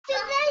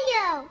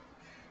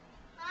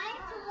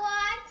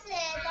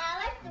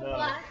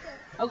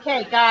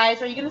Okay,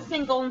 guys, are you gonna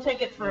sing Golden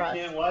Ticket for us?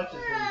 You can't watch it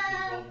until you sing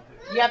Golden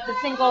Ticket. You have to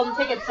sing Golden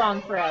Ticket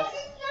song for us.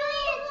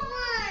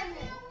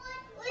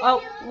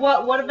 Oh,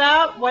 what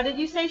about? What did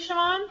you say,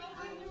 Sean?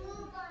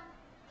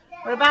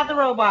 What about the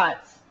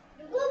robots?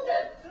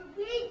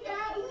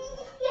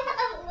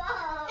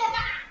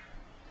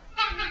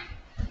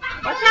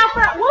 Watch out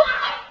for whoop.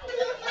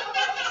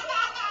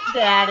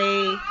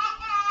 Daddy.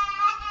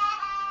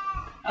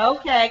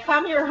 Okay,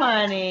 come here,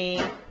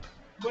 honey.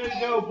 Way to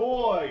go,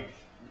 boys.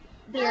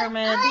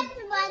 Diarmuid.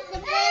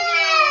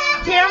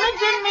 Diarmuid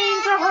didn't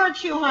mean to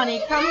hurt you,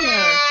 honey. Come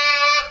here.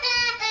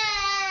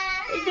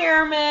 Hey,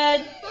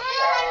 Diarmuid.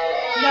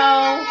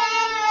 No.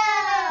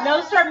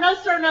 No, sir. No,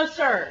 sir. No,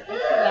 sir.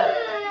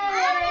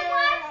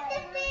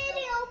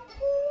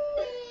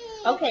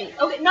 Okay.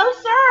 Okay. No,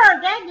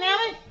 sir.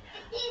 Dagnabbit.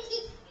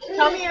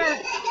 Come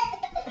here.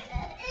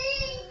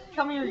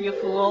 Come here, you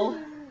fool.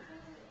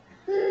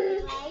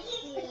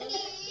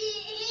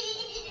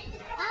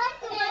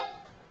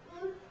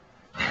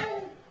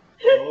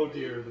 Oh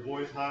dear, the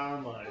boy's high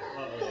on life.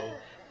 Uh-oh.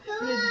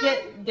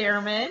 Get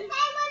Diarmuid.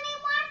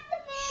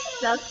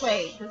 Just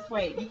wait. Just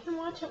wait. You can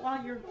watch it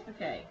while you're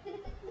okay.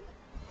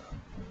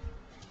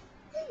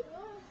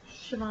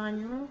 Siobhan,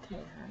 you're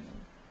okay,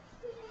 honey.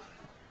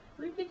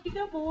 Where did you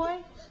go, boy?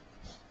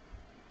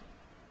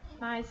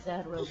 Hi,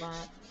 sad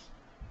robot.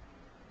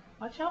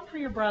 Watch out for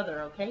your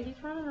brother, okay?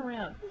 He's running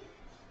around.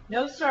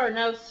 No, sir.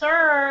 No,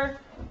 sir.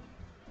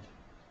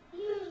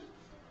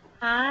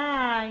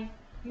 Hi.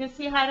 You gonna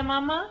say hi to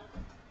Mama?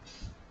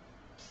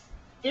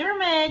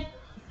 Diarmuid.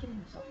 He's getting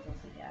himself close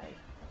to Daddy.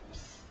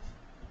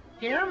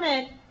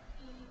 Diarmuid.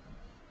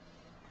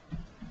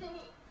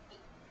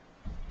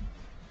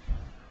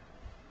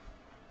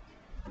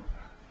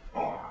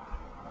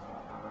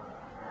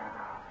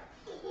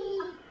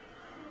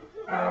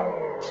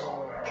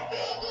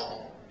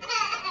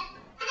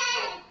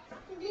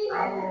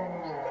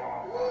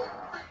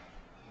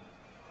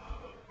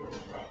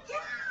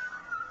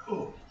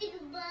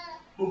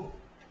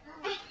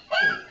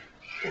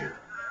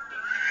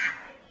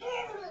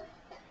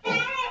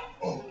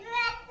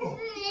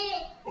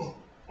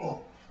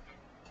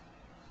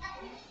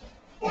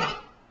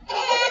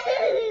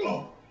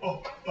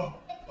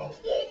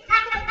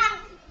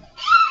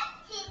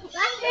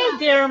 Hey,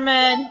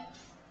 Diarmuid.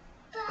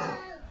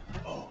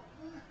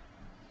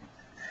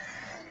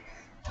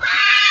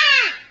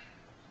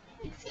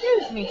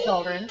 Excuse me,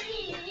 children.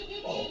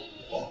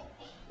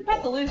 You're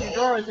about to lose your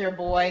drawers there,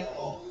 boy.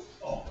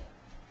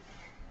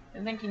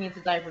 I think he needs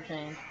a diaper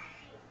change.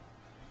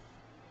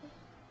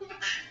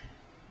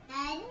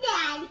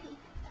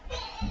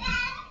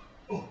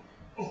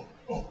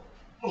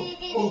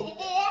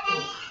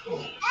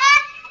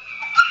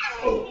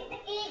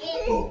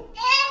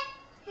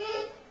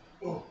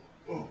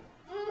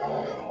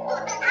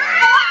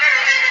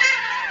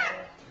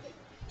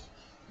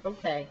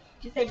 Okay.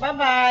 You say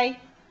bye-bye.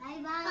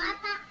 Bye-bye.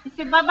 You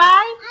say bye-bye?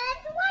 I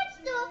have to watch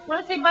the...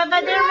 Want to say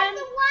bye-bye, Diarmuid? I have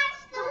to watch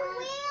the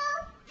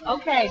wheel.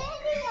 Okay.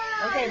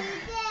 Okay. Again.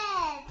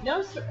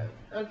 No, sir.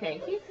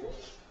 Okay. Let's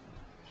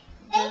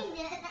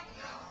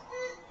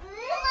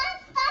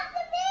stop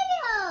the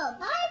video.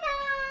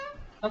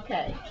 Bye-bye.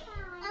 Okay. I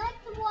like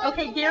to watch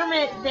Okay, the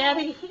Diarmuid, video.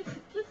 Daddy.